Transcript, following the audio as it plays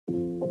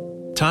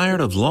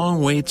Tired of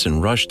long waits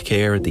and rushed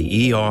care at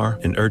the ER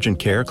and urgent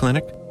care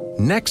clinic?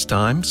 Next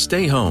time,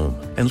 stay home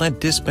and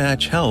let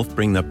Dispatch Health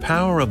bring the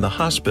power of the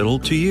hospital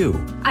to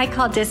you. I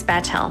call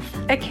Dispatch Health.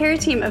 A care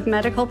team of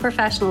medical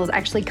professionals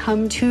actually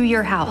come to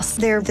your house.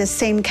 They're the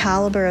same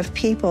caliber of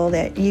people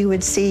that you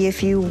would see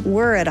if you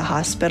were at a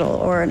hospital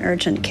or an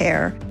urgent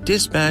care.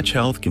 Dispatch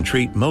Health can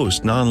treat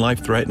most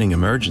non-life-threatening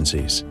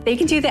emergencies. They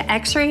can do the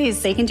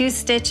x-rays, they can do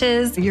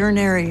stitches,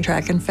 urinary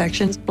tract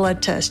infections,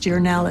 blood test,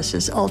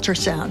 urinalysis,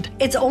 ultrasound.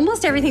 It's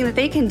almost everything that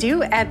they can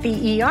do at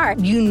the ER.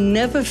 You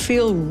never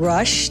feel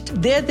rushed.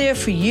 They're there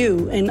for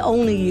you and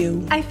only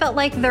you. I felt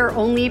like their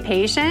only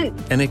patient.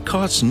 And it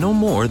costs no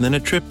more than a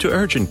trip to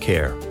urgent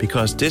care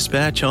because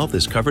Dispatch Health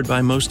is covered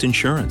by most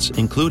insurance,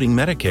 including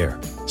Medicare.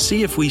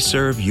 See if we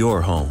serve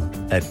your home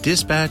at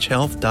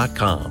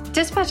dispatchhealth.com.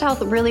 Dispatch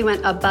Health really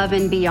went above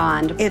and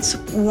beyond. It's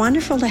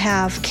wonderful to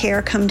have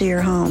care come to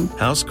your home.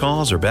 House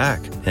calls are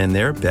back, and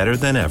they're better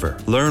than ever.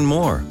 Learn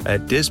more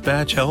at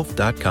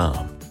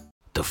dispatchhealth.com.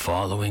 The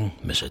following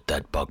is a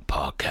Dead Bug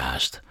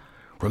Podcast.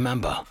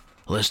 Remember,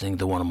 listening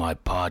to one of my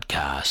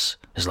podcasts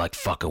is like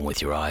fucking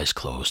with your eyes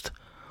closed.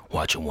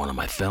 Watching one of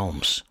my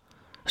films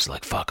is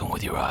like fucking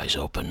with your eyes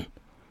open.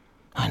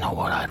 I know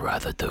what I'd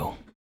rather do.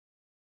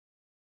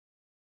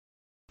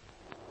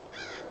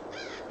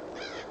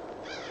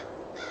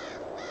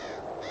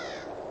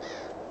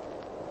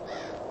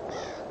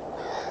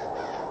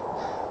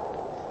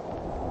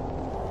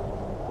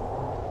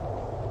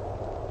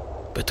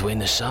 Between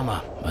the summer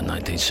of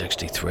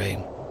 1963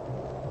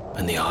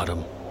 and the autumn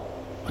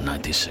of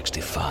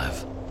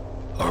 1965,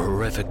 a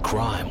horrific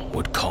crime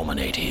would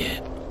culminate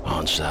here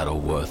on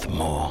Saddleworth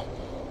Moor.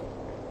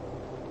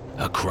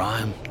 A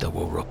crime that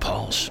will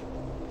repulse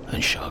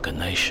and shock a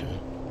nation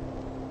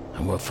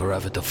and will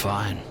forever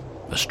define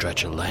a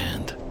stretch of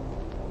land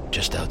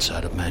just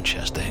outside of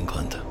Manchester,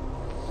 England.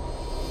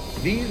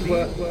 These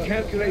were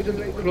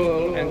calculated,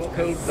 cruel, and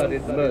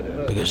cold-blooded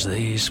murders. Because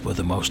these were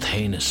the most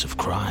heinous of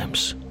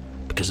crimes.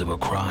 Because they were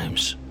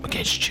crimes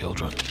against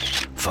children,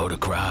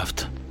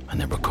 photographed,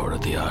 and they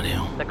recorded the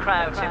audio. The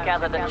crowds who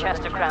gathered at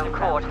Chester Crown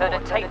Court heard a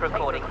tape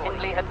recording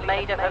Hindley had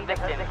made of her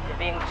victim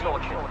being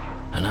tortured.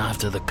 And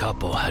after the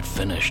couple had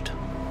finished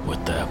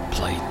with their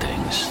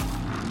playthings,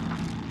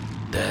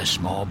 their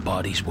small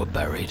bodies were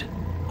buried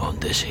on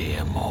this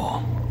here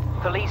moor.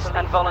 Police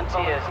and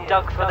volunteers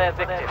dug for their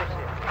victims,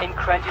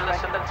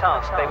 incredulous at the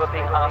task they were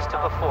being asked to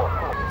perform.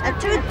 A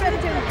truth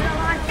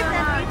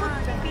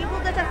people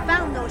that have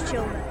found those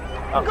children.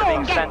 After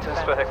being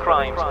sentenced for her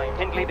crimes,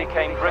 Hindley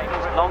became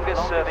Britain's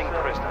longest-serving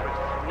prisoner,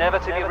 never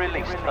to be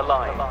released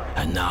alive.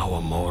 And now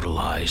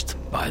immortalized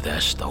by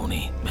their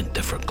stony,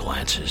 indifferent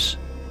glances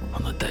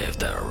on the day of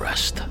their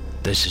arrest.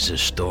 This is a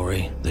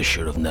story that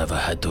should have never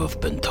had to have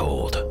been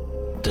told.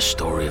 The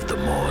story of the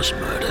Moors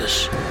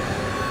murders.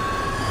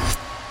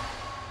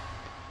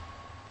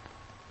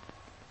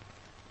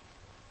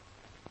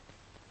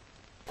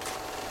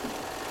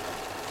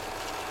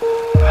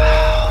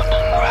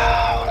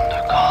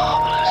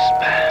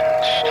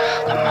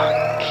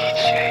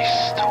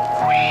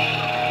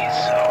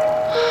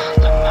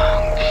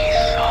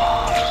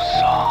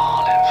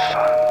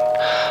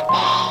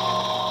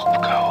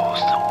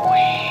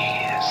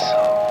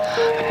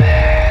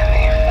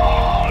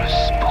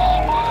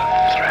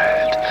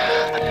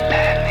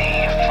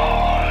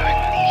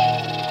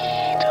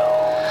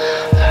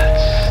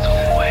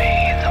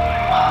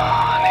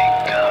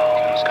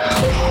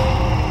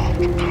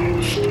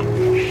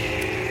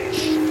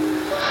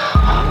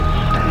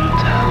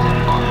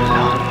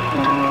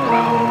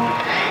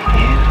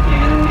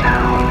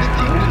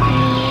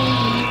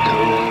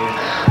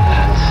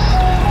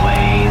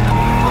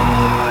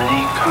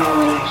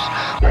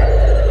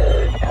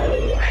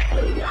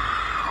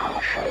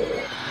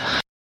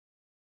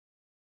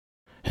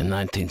 In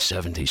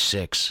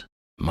 1976,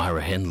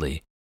 Myra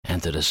Hindley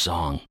entered a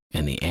song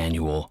in the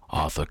annual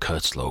Arthur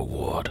Kurtzlow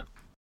Award,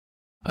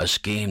 a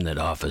scheme that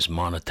offers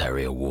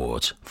monetary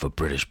awards for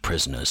British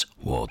prisoners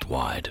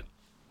worldwide.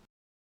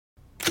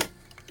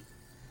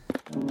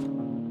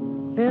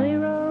 Billy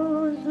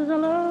Rose was a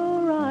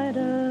low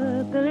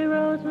rider, Billy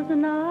Rose was a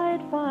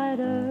night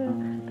fighter,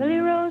 Billy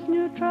Rose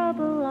knew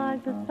trouble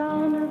like the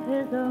sound of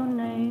his own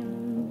name.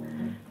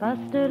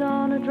 Busted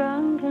on a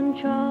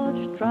drunken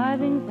charge,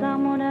 driving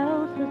someone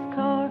else's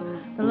car,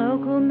 the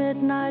local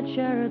midnight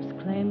sheriff's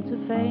claim to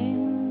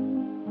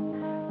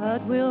fame.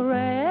 But we'll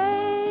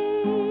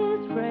raise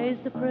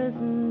the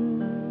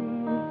prisons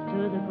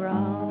to the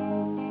ground.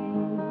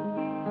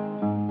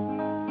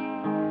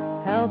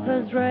 Help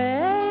us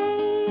raise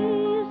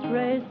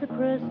the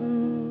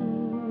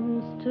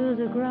prisons to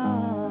the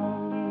ground.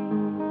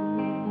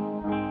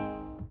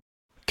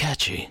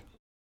 Catchy,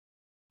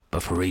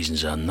 but for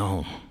reasons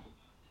unknown,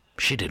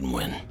 she didn't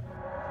win.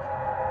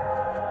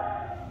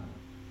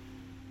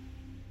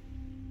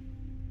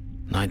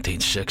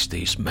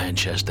 1960s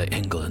Manchester,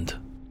 England.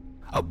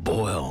 A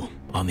boil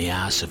on the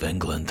ass of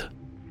England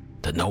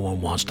that no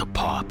one wants to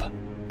pop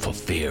for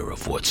fear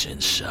of what's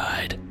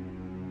inside.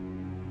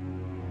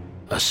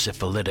 A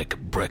syphilitic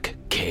brick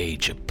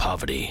cage of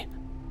poverty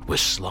with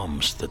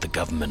slums that the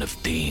government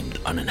have deemed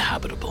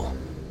uninhabitable,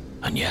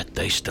 and yet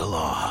they still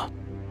are.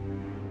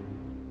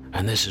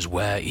 And this is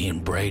where Ian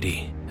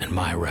Brady and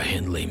Myra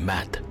Hindley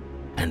met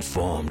and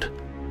formed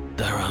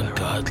their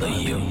ungodly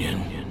union.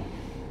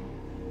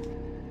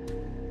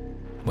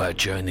 Where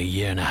during the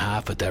year and a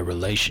half of their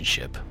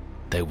relationship,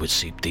 they would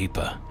seep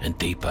deeper and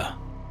deeper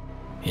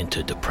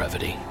into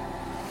depravity.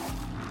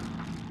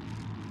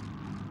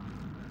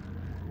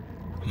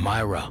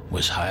 Myra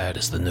was hired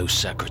as the new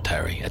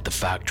secretary at the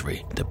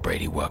factory that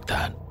Brady worked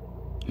at,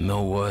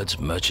 Millwoods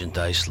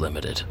Merchandise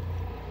Limited.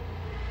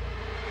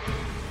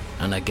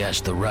 And I guess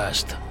the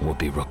rest will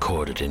be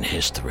recorded in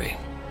history.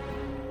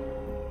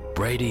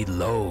 Brady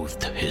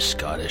loathed his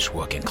Scottish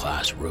working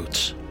class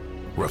roots,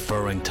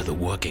 referring to the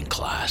working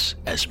class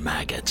as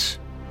maggots,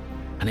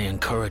 and he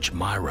encouraged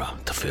Myra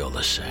to feel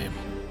the same.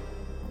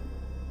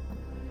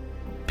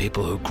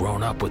 People who've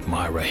grown up with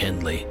Myra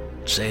Hindley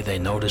say they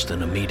noticed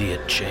an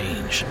immediate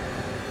change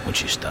when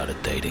she started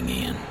dating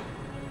Ian.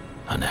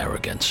 An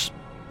arrogance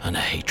and a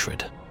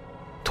hatred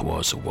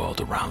towards the world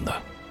around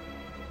her.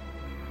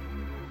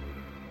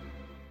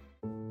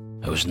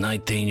 It was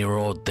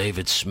 19-year-old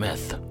David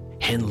Smith,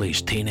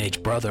 Hindley's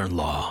teenage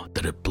brother-in-law,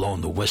 that had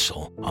blown the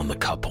whistle on the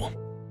couple,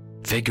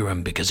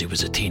 figuring because he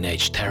was a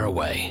teenage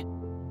tearaway,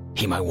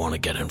 he might want to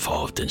get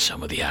involved in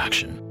some of the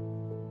action.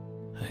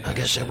 I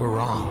guess they were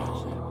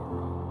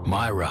wrong.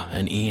 Myra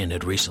and Ian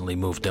had recently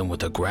moved in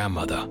with her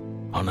grandmother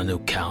on a new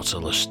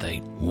council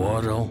estate,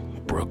 Wardle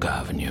Brook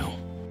Avenue.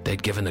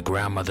 They'd given the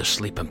grandmother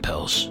sleeping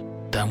pills,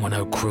 then went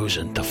out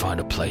cruising to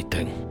find a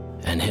plaything,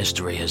 and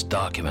history has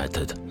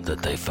documented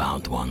that they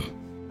found one.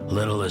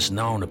 Little is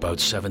known about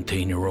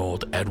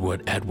 17-year-old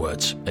Edward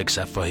Edwards,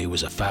 except for he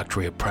was a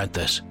factory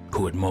apprentice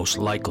who had most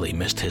likely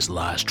missed his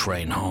last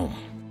train home.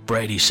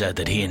 Brady said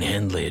that he and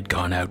Hindley had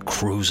gone out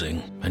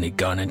cruising, and he'd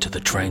gone into the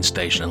train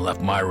station and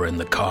left Myra in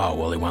the car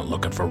while he went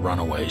looking for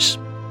runaways.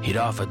 He'd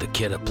offered the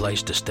kid a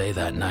place to stay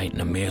that night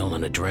and a meal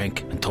and a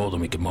drink, and told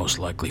him he could most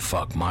likely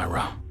fuck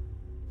Myra.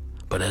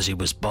 But as he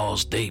was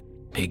balls deep,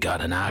 he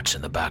got an axe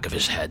in the back of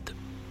his head.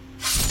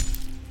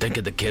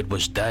 Thinking the kid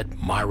was dead,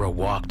 Myra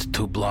walked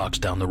 2 blocks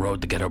down the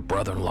road to get her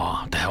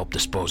brother-in-law to help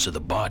dispose of the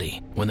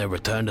body. When they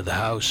returned to the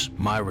house,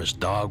 Myra's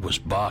dog was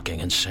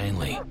barking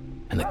insanely,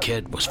 and the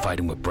kid was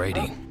fighting with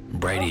Brady.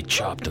 Brady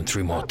chopped him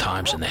 3 more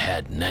times in the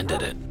head and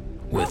ended it.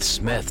 With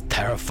Smith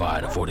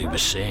terrified of what he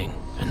was seeing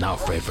and now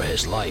afraid for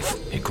his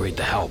life, he agreed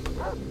to help,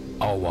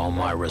 all while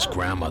Myra's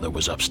grandmother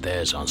was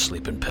upstairs on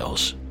sleeping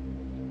pills.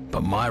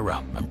 But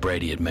Myra and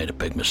Brady had made a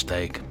big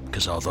mistake,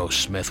 because although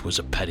Smith was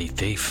a petty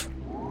thief,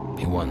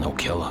 he wasn't no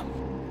killer.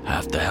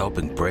 After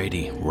helping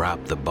Brady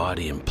wrap the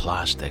body in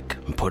plastic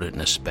and put it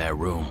in a spare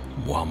room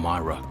while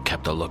Myra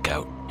kept a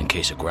lookout in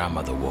case her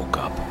grandmother woke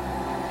up,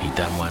 he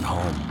then went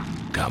home,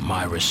 got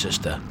Myra's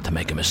sister to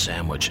make him a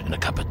sandwich and a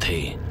cup of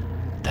tea.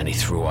 Then he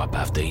threw up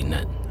after eating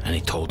it, and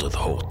he told her the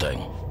whole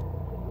thing.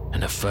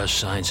 And at first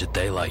signs of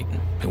daylight,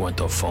 he went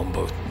to a phone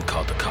booth and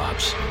called the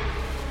cops.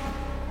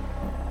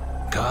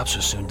 Cops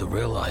were soon to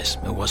realize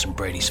it wasn't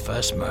Brady's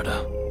first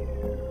murder,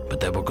 but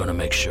they were going to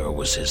make sure it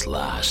was his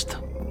last.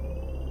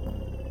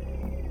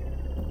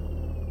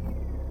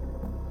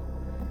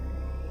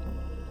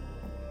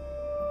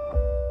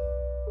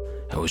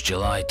 It was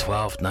July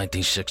 12,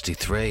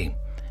 1963,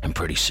 and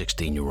pretty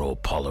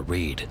 16-year-old Paula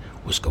Reed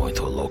was going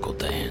to a local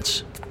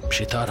dance.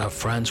 She thought her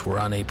friends were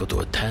unable to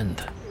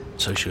attend,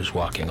 so she was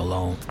walking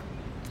alone.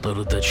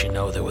 Little did she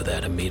know they were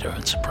there to meet her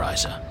and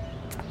surprise her.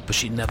 But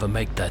she'd never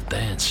make that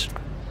dance.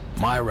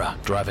 Myra,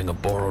 driving a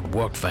borrowed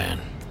work van,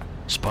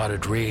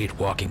 spotted Reed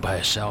walking by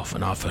herself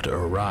and offered her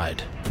a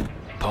ride.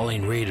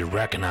 Pauline Reed had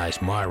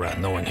recognized Myra,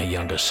 knowing her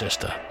younger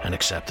sister, and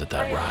accepted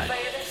that ride.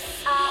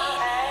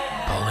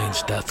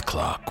 Pauline's death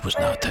clock was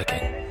now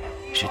ticking.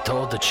 She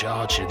told the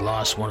child she'd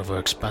lost one of her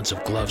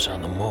expensive gloves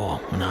on the moor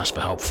and asked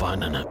for help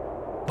finding it.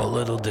 But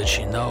little did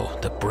she know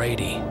that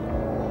Brady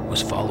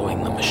was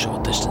following them a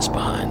short distance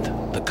behind.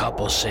 The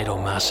couple's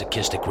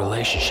sadomasochistic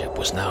relationship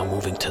was now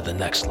moving to the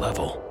next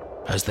level,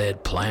 as they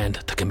had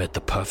planned to commit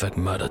the perfect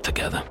murder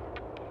together.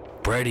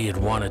 Brady had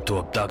wanted to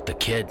abduct a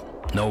kid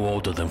no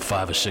older than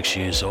 5 or 6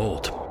 years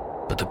old,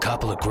 but the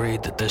couple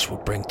agreed that this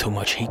would bring too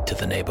much heat to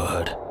the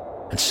neighborhood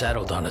and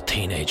settled on a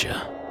teenager,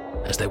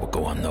 as they would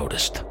go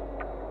unnoticed.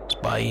 It's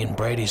by Ian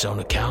Brady's own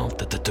account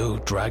that the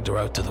dude dragged her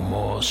out to the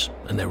moors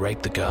and they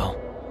raped the girl,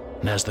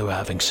 and as they were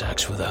having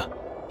sex with her,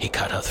 he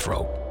cut her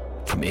throat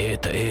from ear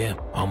to ear,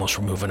 almost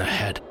removing her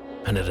head,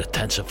 and it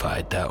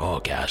intensified their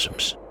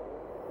orgasms.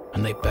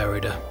 And they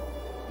buried her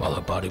while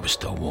her body was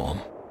still warm.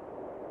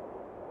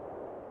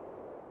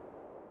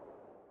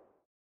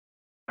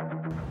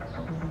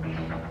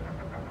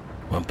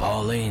 When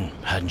Pauline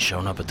hadn't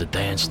shown up at the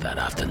dance that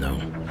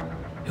afternoon,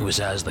 it was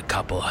as the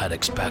couple had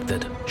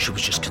expected. She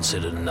was just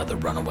considered another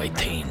runaway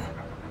teen,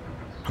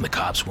 and the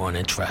cops weren't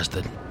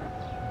interested.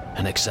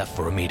 And except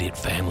for immediate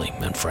family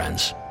and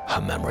friends,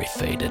 her memory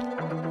faded.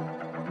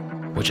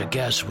 Which I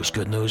guess was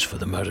good news for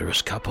the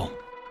murderous couple,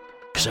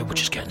 because they were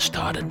just getting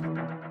started.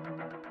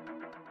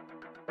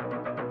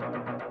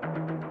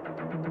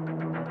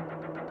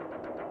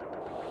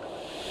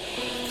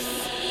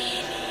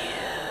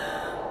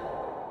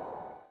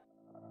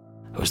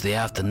 was the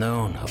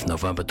afternoon of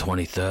November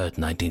 23rd,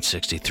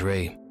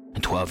 1963,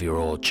 and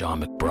 12-year-old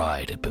John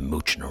McBride had been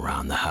mooching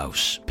around the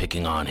house,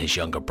 picking on his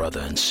younger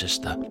brother and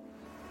sister,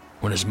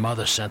 when his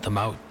mother sent him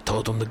out,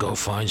 told him to go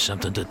find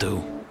something to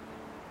do,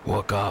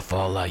 work off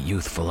all that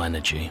youthful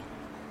energy.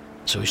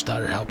 So he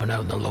started helping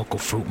out in the local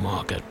fruit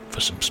market for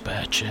some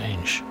spare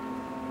change.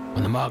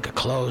 When the market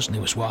closed and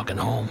he was walking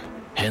home,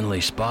 Henley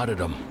spotted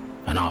him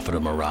and offered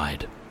him a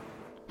ride.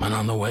 And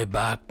on the way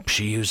back,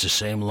 she used the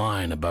same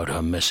line about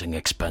her missing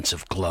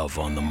expensive glove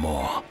on the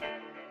moor.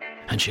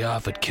 And she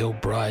offered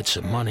Kilbride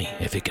some money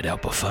if he could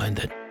help her find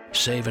it,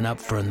 saving up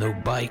for a new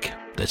bike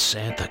that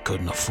Santa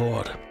couldn't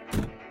afford.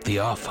 The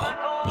offer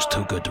was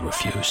too good to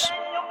refuse.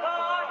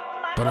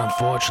 But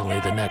unfortunately,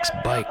 the next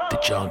bike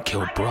that John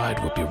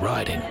Kilbride would be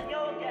riding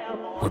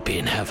would be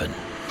in heaven.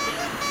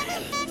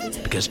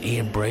 Because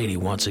Ian Brady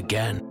once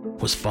again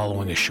was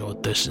following a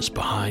short distance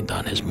behind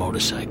on his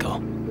motorcycle.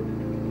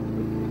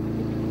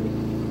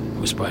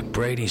 It was by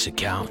Brady's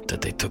account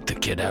that they took the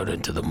kid out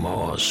into the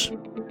moors,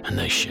 and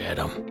they shared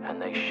him. And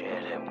they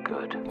shared him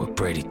good. With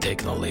Brady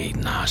taking the lead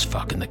and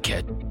ass-fucking the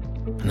kid,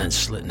 and then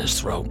slitting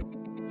his throat.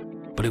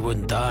 But he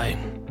wouldn't die,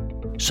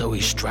 so he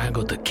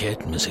strangled the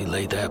kid as he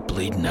lay there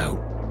bleeding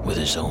out with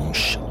his own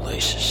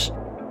shoelaces.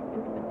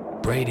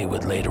 Brady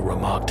would later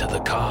remark to the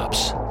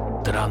cops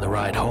that on the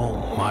ride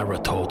home, Myra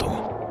told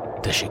him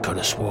that she could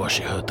have swore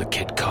she heard the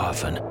kid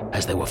coughing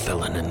as they were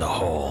filling in the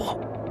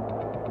hole.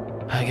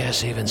 I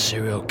guess even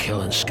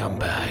serial-killing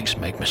scumbags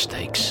make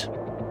mistakes.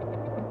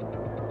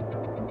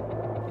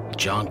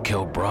 John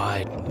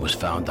Kilbride was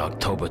found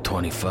October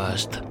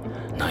 21st,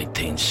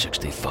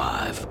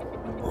 1965,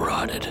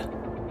 rotted.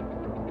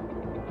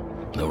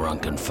 There were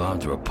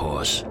unconfirmed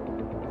reports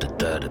that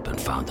dirt had been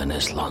found in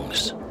his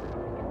lungs.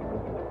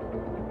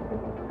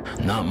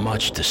 Not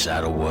much to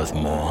Saddleworth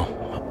Moor.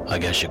 I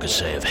guess you could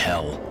say if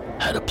hell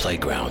had a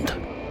playground,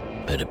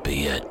 that'd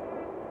be it.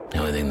 The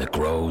only thing that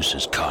grows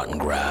is cotton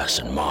grass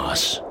and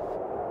moss.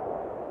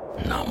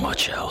 Not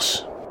much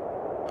else.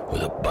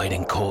 With a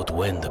biting cold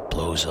wind that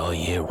blows all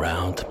year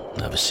round,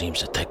 never seems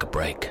to take a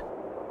break.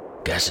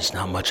 Guess it's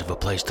not much of a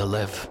place to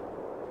live.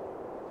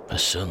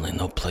 There's certainly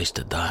no place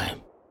to die.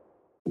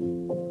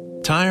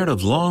 Tired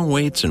of long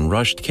waits and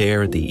rushed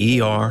care at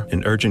the ER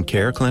and urgent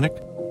care clinic?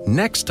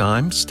 Next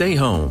time, stay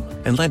home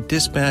and let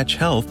Dispatch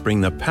Health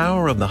bring the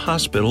power of the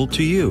hospital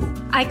to you.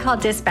 I call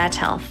Dispatch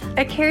Health.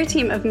 A care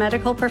team of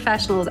medical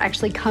professionals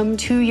actually come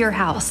to your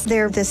house.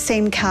 They're the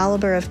same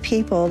caliber of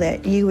people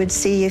that you would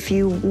see if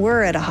you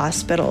were at a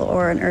hospital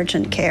or an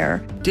urgent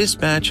care.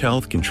 Dispatch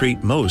Health can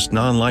treat most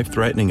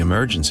non-life-threatening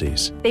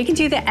emergencies. They can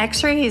do the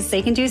x-rays,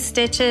 they can do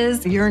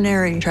stitches,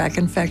 urinary tract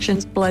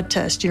infections, blood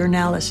test,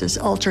 urinalysis,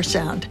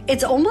 ultrasound.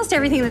 It's almost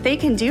everything that they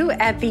can do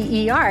at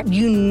the ER.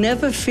 You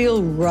never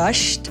feel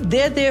rushed.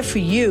 They're there for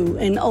you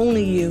and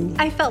only you.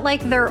 I felt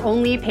like their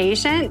only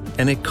patient.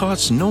 And it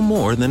costs no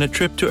more than a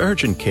trip to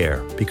urgent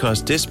care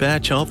because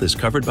Dispatch Health is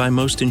covered by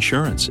most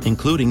insurance,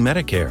 including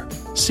Medicare.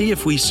 See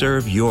if we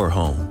serve your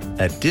home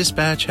at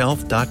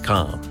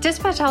dispatchhealth.com.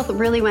 Dispatch Health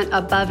really went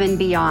above and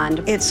beyond.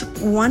 It's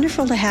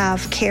wonderful to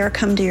have care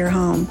come to your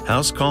home.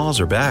 House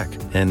calls are back,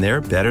 and they're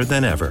better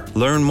than ever.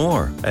 Learn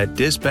more at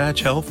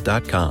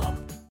dispatchhealth.com.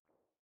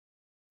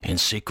 In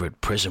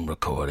secret prison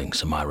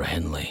recordings of Myra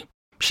Henley,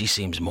 she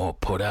seems more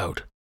put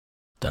out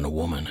than a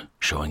woman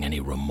showing any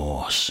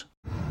remorse.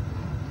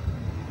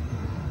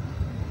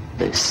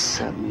 They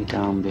sat me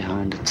down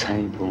behind a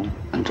table,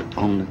 and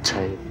on the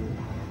table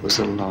was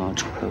a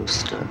large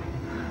poster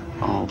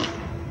of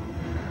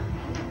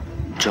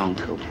John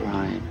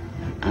Kilbride,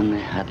 and they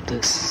had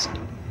this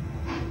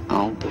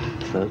album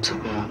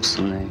photographs,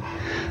 and they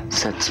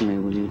said to me,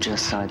 will you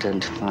just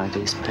identify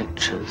these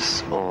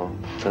pictures or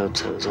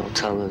photos or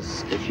tell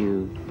us if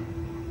you've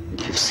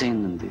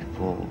seen them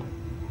before?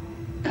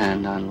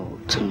 And I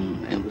looked,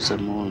 and it was a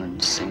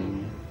moorland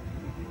scene.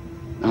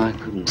 And I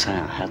couldn't say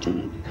I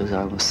hadn't because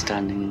I was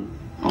standing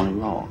on a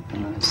rock,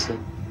 and I said,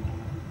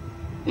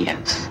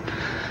 yes.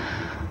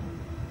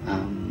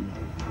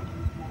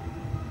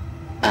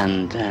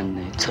 And then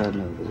they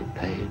turned over the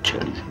page,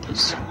 and it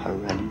was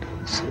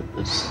horrendous. It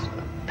was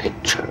a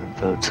picture, a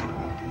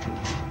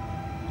photograph,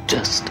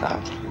 just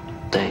after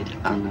they'd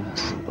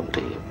unearthed the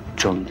body of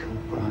John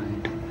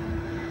Kilbride.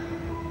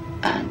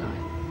 And I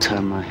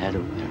turned my head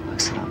away, and I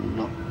said, I'm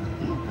not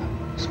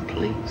those.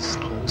 Please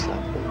close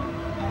that door.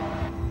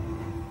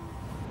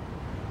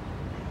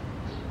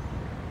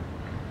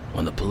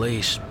 When the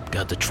police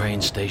got the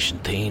train station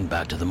team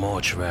back to the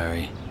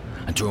mortuary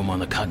and threw him on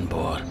the cutting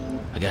board,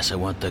 I guess I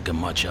wasn't thinking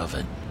much of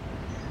it.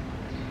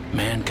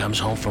 Man comes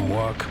home from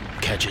work,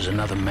 catches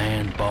another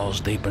man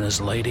balls deep in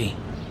his lady,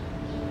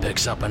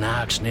 picks up an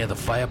axe near the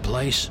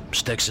fireplace,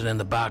 sticks it in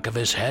the back of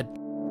his head.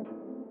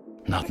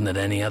 Nothing that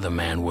any other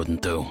man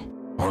wouldn't do,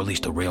 or at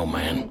least a real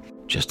man.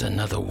 Just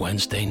another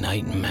Wednesday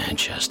night in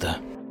Manchester.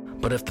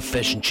 But if the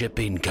fish and chip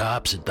eating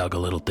cops had dug a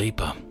little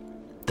deeper,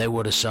 they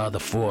would have saw the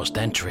forced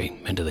entry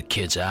into the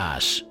kid's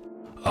ass.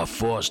 A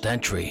forced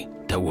entry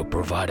that would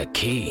provide a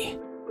key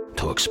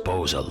to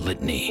expose a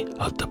litany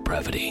of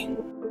depravity.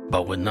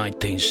 But with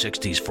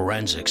 1960s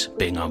forensics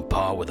being on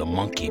par with a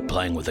monkey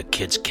playing with a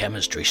kid's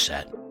chemistry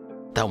set,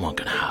 that won't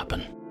gonna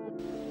happen.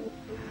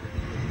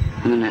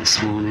 And the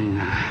next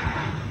morning,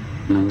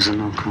 there was a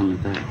knock on the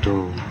back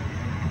door.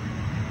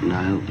 And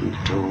I opened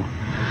the door.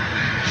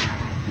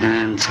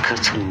 And to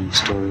cut a long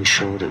story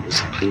short, it was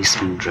a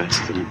policeman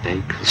dressed in a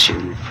baker's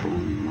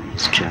uniform with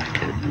his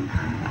jacket and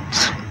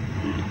hat.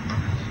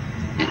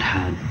 And it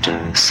had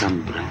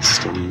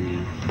sunblast on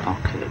the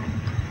pocket.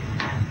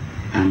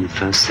 And the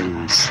first thing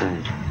I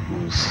said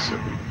was,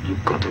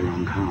 "You've got the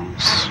wrong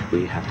house.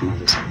 We have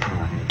Mothers of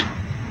Pride."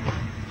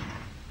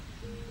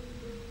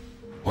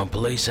 When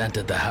police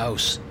entered the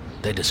house,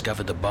 they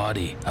discovered the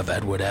body of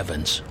Edward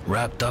Evans,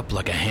 wrapped up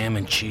like a ham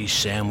and cheese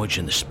sandwich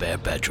in the spare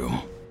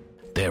bedroom.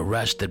 They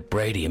arrested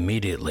Brady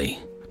immediately,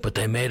 but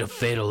they made a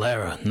fatal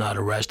error not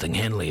arresting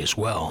Hindley as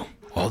well.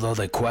 Although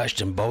they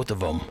questioned both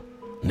of them,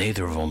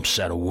 neither of them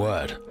said a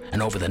word,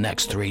 and over the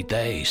next 3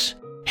 days,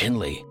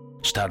 Hindley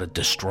started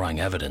destroying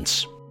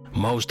evidence,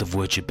 most of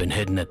which had been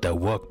hidden at their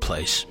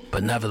workplace.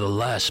 But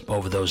nevertheless,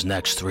 over those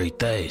next 3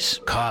 days,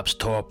 cops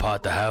tore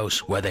apart the house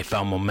where they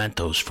found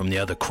mementos from the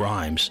other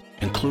crimes,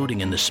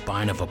 including in the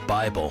spine of a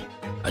Bible,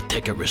 a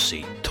ticket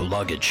receipt to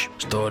luggage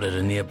stored at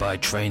a nearby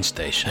train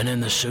station, and in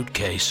the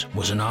suitcase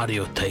was an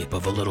audio tape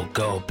of a little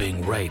girl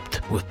being raped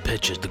with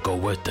pictures to go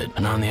with it.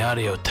 And on the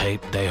audio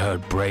tape, they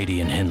heard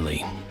Brady and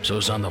Hindley. So it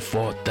was on the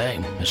 4th day,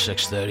 at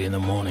 6:30 in the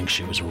morning,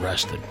 she was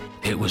arrested.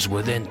 It was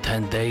within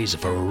 10 days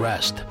of her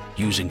arrest,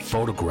 using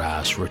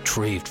photographs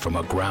retrieved from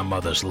her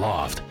grandmother's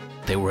loft,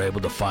 they were able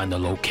to find the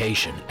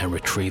location and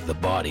retrieve the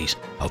bodies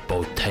of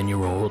both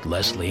 10-year-old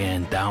Leslie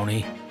Ann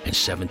Downey and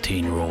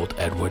 17-year-old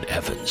Edward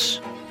Evans.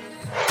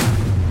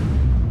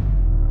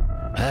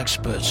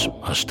 Experts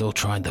are still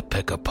trying to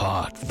pick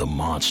apart the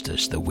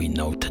monsters that we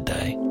know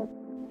today.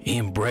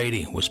 Ian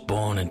Brady was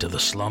born into the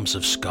slums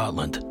of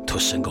Scotland to a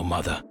single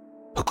mother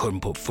who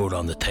couldn't put food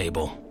on the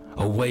table.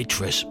 A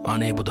waitress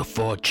unable to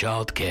afford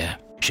childcare,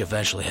 she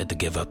eventually had to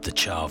give up the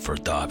child for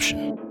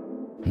adoption.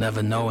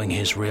 Never knowing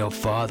his real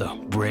father,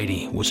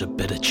 Brady was a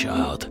bitter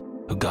child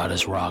who got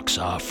his rocks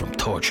off from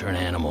torturing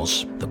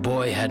animals. The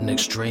boy had an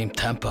extreme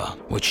temper,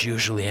 which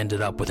usually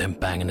ended up with him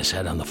banging his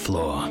head on the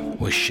floor,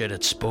 was shit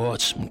at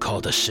sports and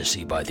called a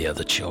sissy by the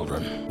other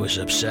children, was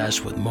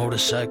obsessed with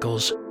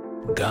motorcycles,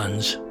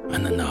 guns,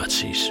 and the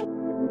Nazis.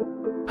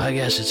 I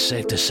guess it's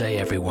safe to say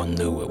everyone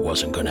knew it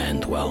wasn't going to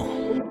end well.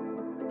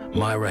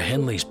 Myra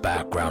Hindley's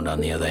background, on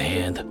the other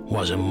hand,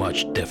 wasn't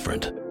much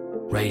different.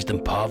 Raised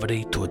in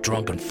poverty to a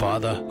drunken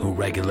father who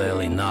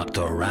regularly knocked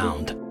her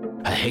around,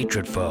 her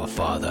hatred for her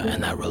father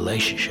and that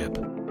relationship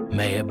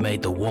may have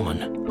made the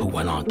woman who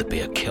went on to be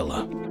a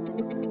killer.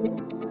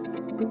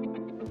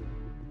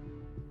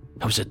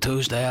 It was a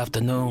Tuesday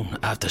afternoon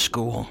after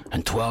school,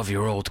 and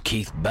 12-year-old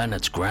Keith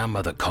Bennett's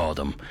grandmother called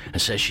him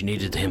and said she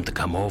needed him to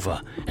come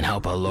over and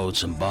help her load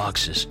some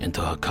boxes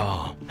into her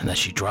car, and that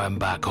she'd drive him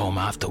back home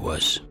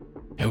afterwards.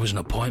 It was an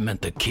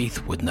appointment that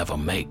Keith would never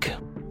make.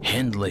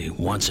 Hindley,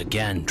 once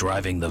again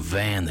driving the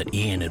van that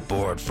Ian had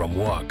borrowed from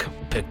work,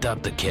 picked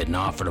up the kid and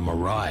offered him a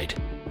ride,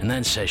 and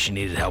then said she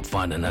needed help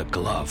finding a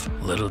glove.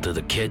 Little did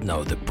the kid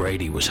know that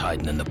Brady was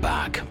hiding in the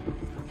back.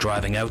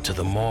 Driving out to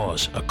the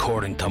moors,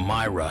 according to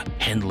Myra,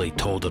 Hindley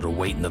told her to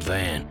wait in the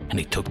van, and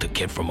he took the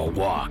kid from a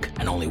walk,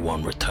 and only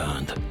one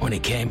returned. When he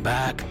came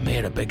back, he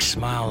had a big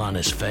smile on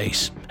his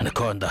face, and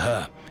according to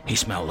her, he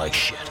smelled like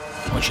shit.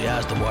 When she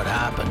asked him what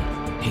happened,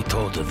 he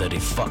told her that he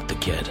fucked the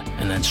kid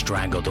and then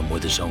strangled him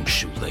with his own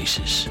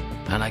shoelaces.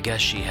 And I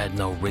guess she had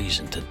no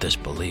reason to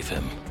disbelieve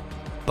him.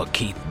 But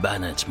Keith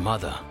Bennett's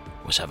mother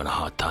was having a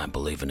hard time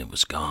believing it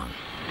was gone.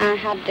 I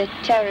had the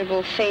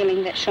terrible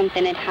feeling that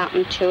something had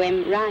happened to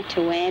him right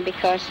away,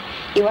 because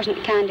he wasn't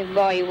the kind of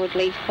boy who would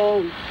leave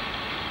home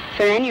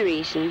for any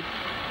reason.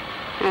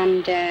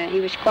 And he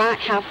was quite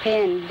happy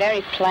and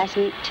very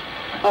pleasant,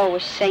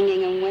 always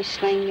singing and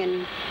whistling,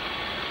 and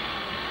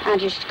I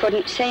just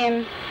couldn't see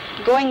him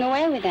going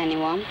away with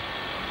anyone,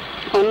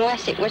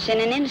 unless it was in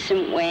an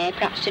innocent way,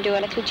 perhaps to do a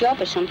little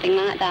job or something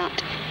like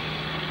that.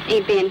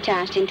 He'd be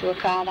enticed into a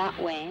car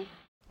that way.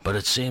 But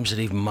it seems that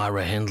even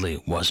Myra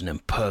Hindley wasn't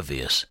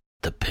impervious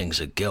to pings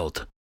of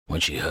guilt when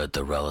she heard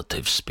the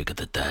relatives speak of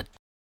the dead.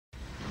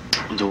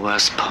 The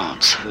worst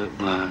parts of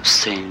it were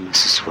seeing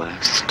Mrs.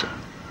 West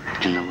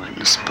in the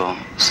witness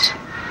box,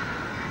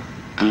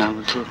 and I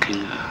was looking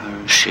at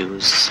her as she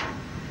was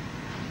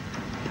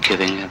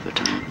giving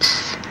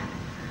evidence,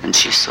 and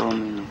she saw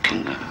me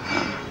looking at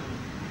her,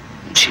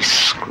 and she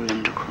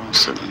screamed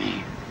across at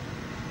me,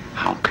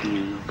 "How can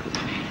you look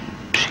at me?"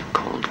 And she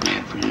called me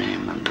every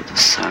name under the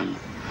sun,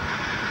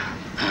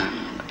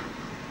 and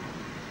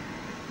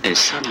it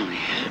suddenly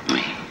hit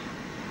me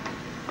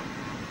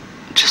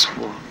just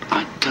what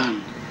I'd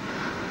done.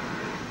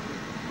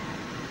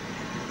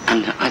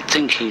 And I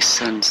think he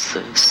sensed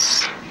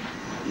this.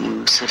 We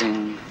were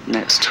sitting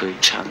next to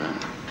each other,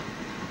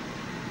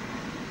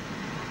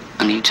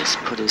 and he just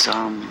put his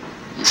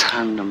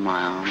hand on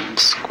my arm and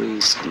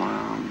squeezed my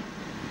arm.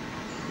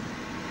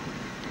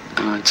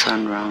 And I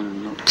turned around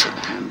and looked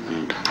at him,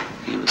 and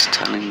he was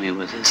telling me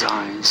with his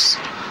eyes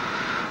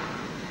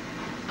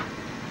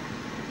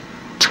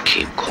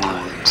keep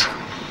quiet.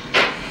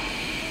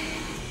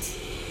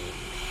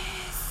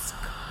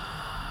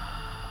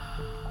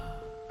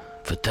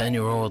 For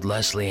 10-year-old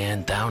Leslie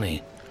Ann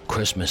Downey,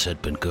 Christmas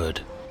had been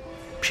good.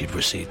 She'd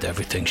received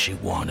everything she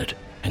wanted,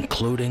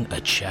 including a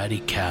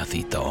Chatty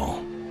Cathy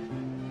doll,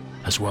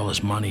 as well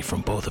as money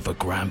from both of her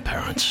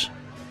grandparents.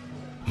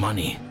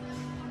 Money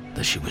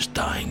that she was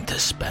dying to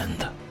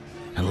spend.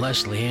 And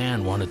Leslie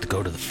Ann wanted to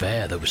go to the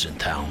fair that was in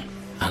town,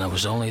 and it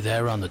was only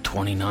there on the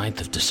 29th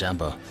of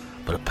December,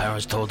 but her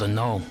parents told her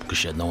no, because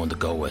she had no one to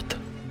go with.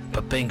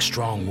 But being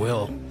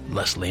strong-willed,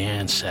 Leslie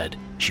Ann said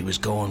she was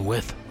going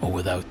with or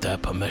without their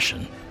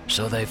permission.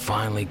 So they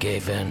finally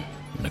gave in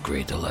and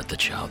agreed to let the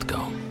child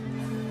go.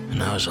 And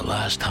that was the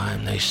last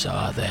time they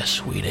saw their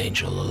sweet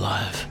angel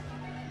alive.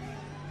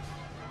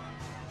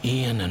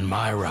 Ian and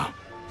Myra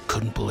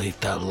couldn't believe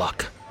their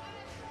luck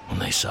when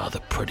they saw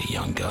the pretty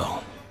young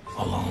girl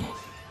alone.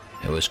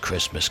 It was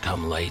Christmas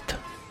come late,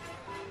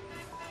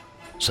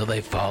 so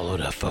they followed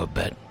her for a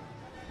bit.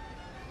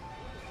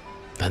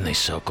 Then they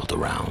circled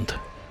around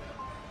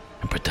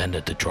and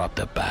pretended to drop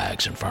their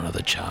bags in front of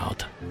the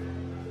child,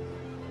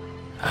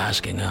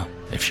 asking her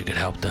if she could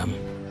help them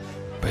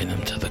bring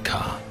them to the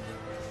car.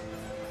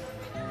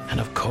 And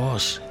of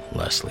course,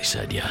 Leslie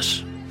said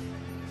yes.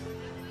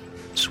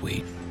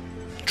 Sweet,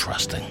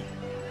 trusting.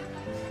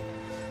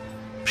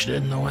 She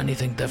didn't know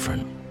anything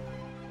different.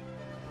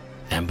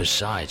 And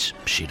besides,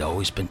 she'd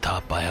always been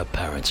taught by her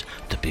parents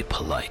to be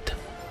polite.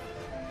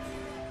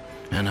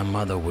 And her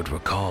mother would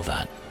recall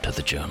that to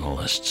the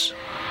journalists.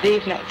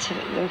 Leave notes of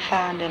it been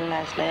found in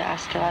Leslie. I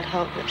still had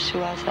hope that she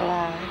was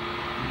alive,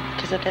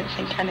 because I didn't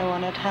think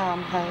anyone had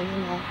harmed her, you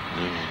know.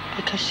 Yeah.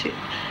 Because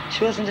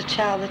she wasn't a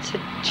child that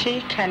would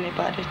cheek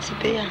anybody to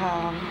be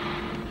harmed.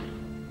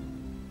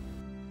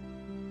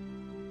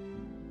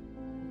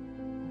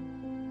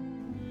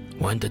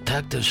 When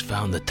detectives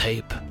found the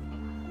tape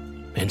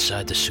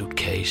inside the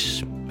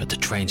suitcase at the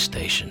train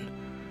station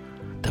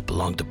that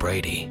belonged to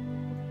Brady,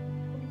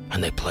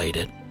 and they played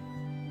it,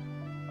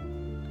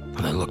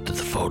 and they looked at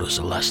the photos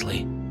of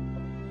Leslie,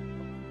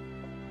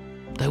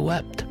 they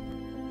wept,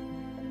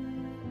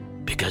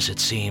 because it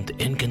seemed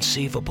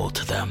inconceivable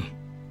to them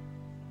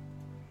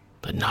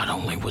that not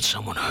only would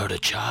someone hurt a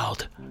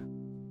child,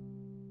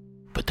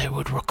 but they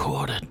would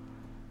record it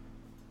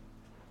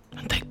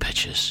and take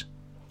pictures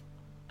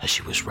as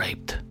she was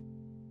raped,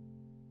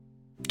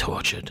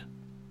 tortured,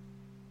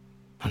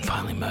 and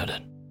finally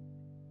murdered.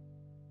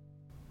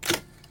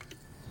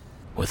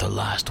 With her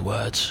last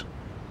words,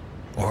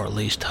 or at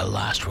least her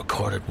last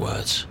recorded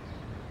words,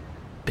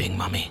 being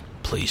 "Mummy,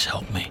 please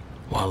help me,"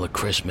 while the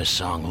Christmas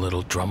song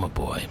Little Drummer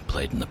Boy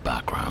played in the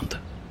background.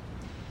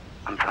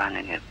 I'm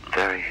finding it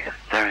very,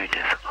 very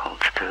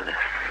difficult to do this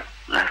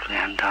Leslie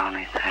Ann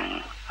Downey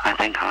thing. I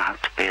think I'll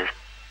have to be as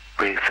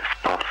brief as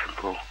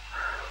possible.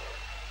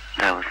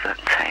 There was that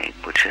tape,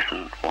 which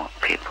isn't what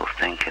people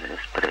think it is,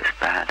 but it's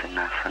bad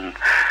enough, and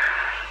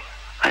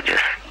I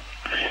just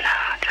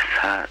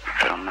hurt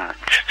so much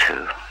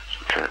to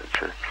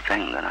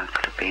think that I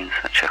could have been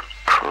such a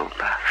cruel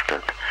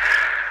bastard.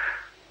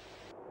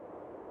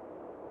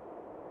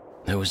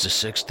 There was a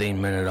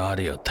 16-minute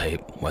audio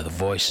tape where the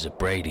voices of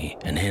Brady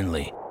and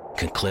Hindley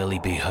can clearly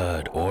be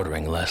heard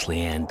ordering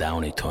Leslie Ann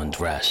Downey to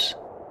undress,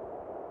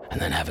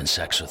 and then having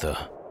sex with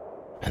her,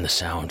 and the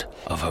sound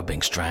of her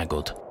being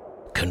strangled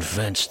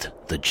convinced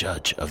the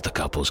judge of the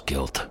couple's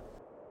guilt.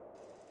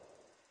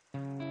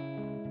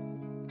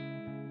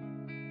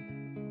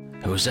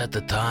 It was at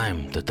the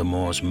time that the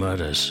Moores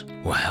murders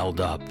were held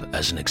up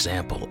as an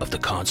example of the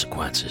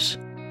consequences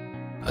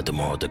of the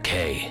moral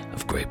decay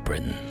of Great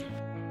Britain.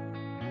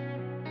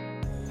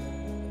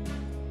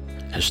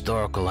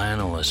 Historical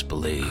analysts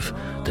believe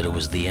that it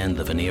was the end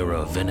of an era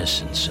of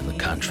innocence in the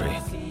country,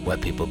 where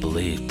people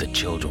believed that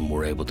children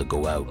were able to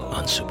go out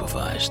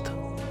unsupervised.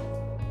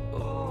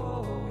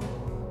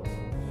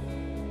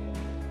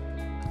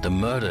 The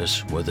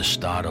murders were the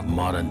start of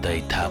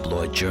modern-day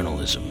tabloid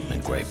journalism in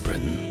Great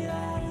Britain.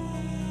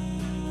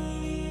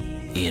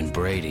 Ian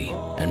Brady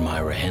and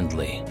Myra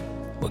Hindley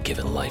were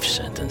given life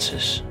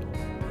sentences.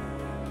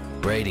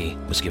 Brady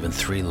was given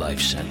 3 life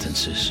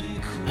sentences,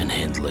 and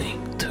Hindley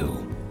 2,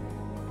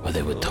 where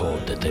they were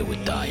told that they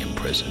would die in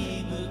prison.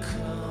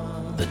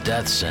 The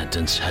death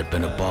sentence had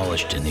been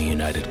abolished in the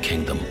United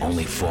Kingdom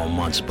only 4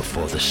 months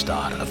before the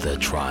start of their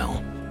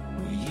trial.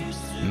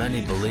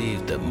 Many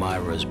believed that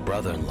Myra's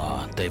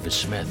brother-in-law, David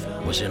Smith,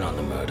 was in on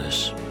the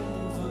murders.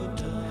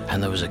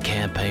 And there was a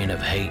campaign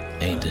of hate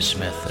aimed at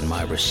Smith and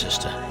Myra's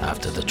sister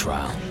after the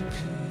trial.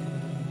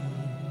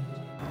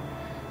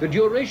 The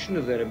duration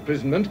of their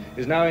imprisonment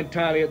is now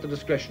entirely at the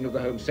discretion of the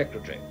Home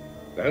Secretary.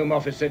 The Home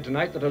Office said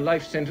tonight that a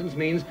life sentence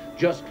means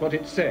just what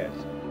it says.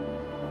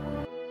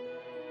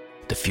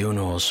 The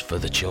funerals for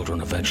the children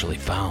eventually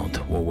found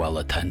were well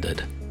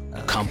attended,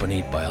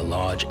 accompanied by a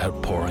large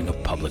outpouring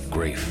of public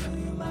grief.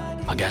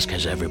 I guess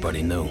because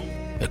everybody knew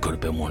it could have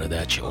been one of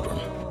their children.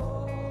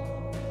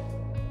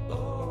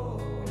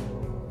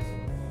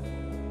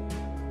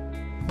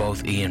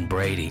 Both Ian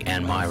Brady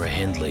and Myra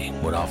Hindley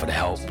would offer to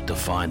help to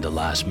find the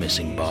last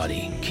missing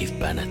body, Keith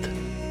Bennett,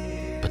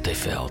 but they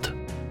failed.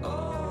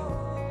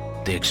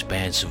 The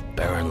expansive,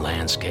 barren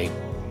landscape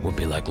would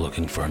be like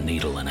looking for a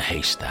needle in a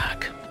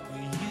haystack.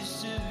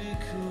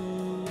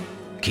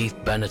 Keith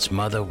Bennett's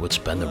mother would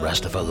spend the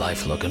rest of her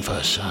life looking for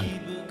her son,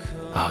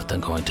 often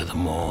going to the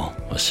mall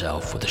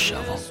herself with a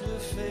shovel.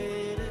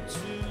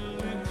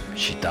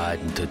 She died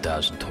in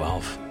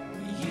 2012.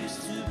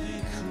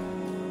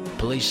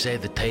 Police say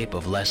the tape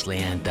of Leslie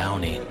Ann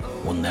Downey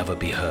will never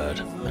be heard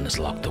and is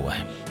locked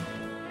away.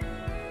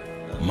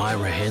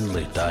 Myra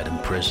Hindley died in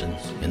prison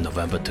in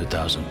November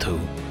 2002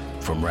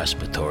 from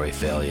respiratory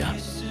failure.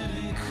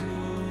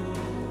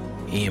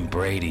 Ian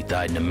Brady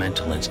died in a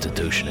mental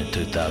institution in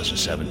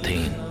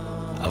 2017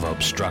 of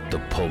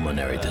obstructive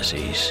pulmonary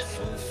disease.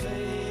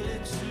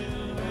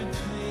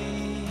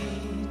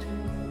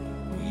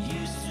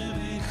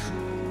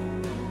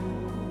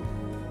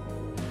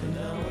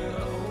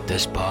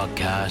 This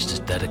podcast is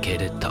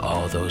dedicated to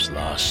all those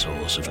lost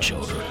souls of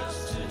children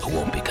who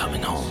won't be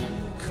coming home.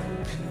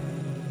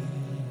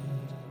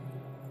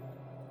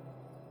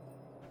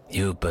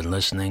 You've been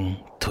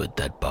listening to a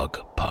Dead Bug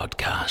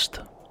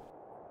podcast.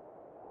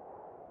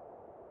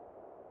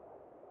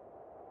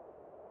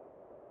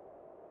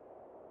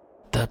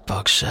 Dead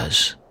Bug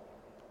says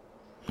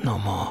no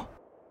more.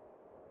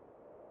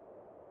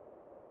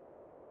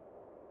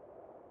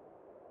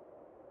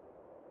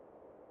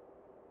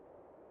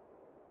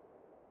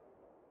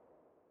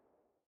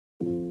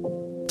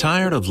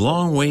 Tired of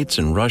long waits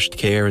and rushed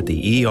care at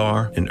the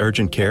ER and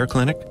urgent care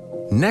clinic?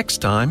 Next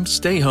time,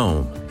 stay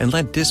home and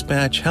let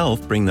Dispatch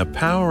Health bring the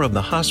power of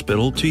the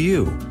hospital to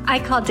you. I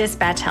call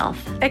Dispatch Health.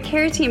 A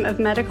care team of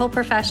medical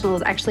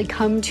professionals actually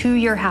come to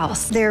your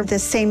house. They're the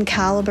same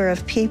caliber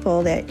of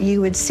people that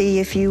you would see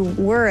if you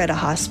were at a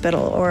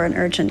hospital or an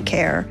urgent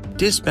care.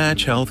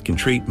 Dispatch Health can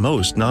treat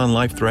most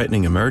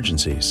non-life-threatening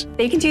emergencies.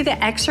 They can do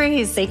the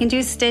x-rays, they can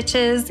do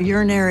stitches,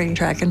 urinary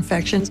tract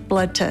infections,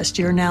 blood test,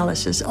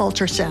 urinalysis,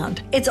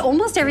 ultrasound. It's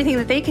almost everything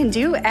that they can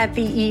do at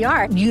the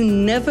ER. You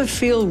never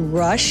feel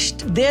rushed.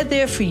 They're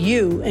there for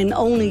you and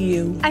only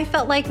you. I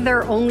felt like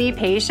their only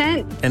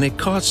patient. And it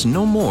costs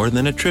no more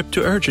than a trip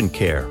to urgent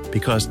care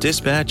because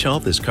Dispatch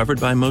Health is covered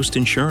by most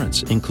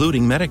insurance,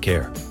 including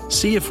Medicare.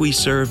 See if we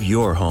serve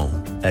your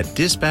home at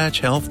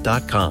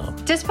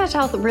dispatchhealth.com. Dispatch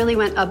Health really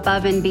went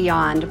above and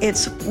beyond.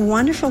 It's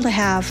wonderful to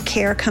have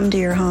care come to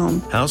your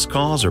home. House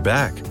calls are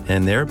back,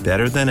 and they're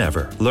better than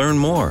ever. Learn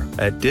more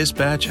at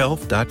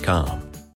dispatchhealth.com.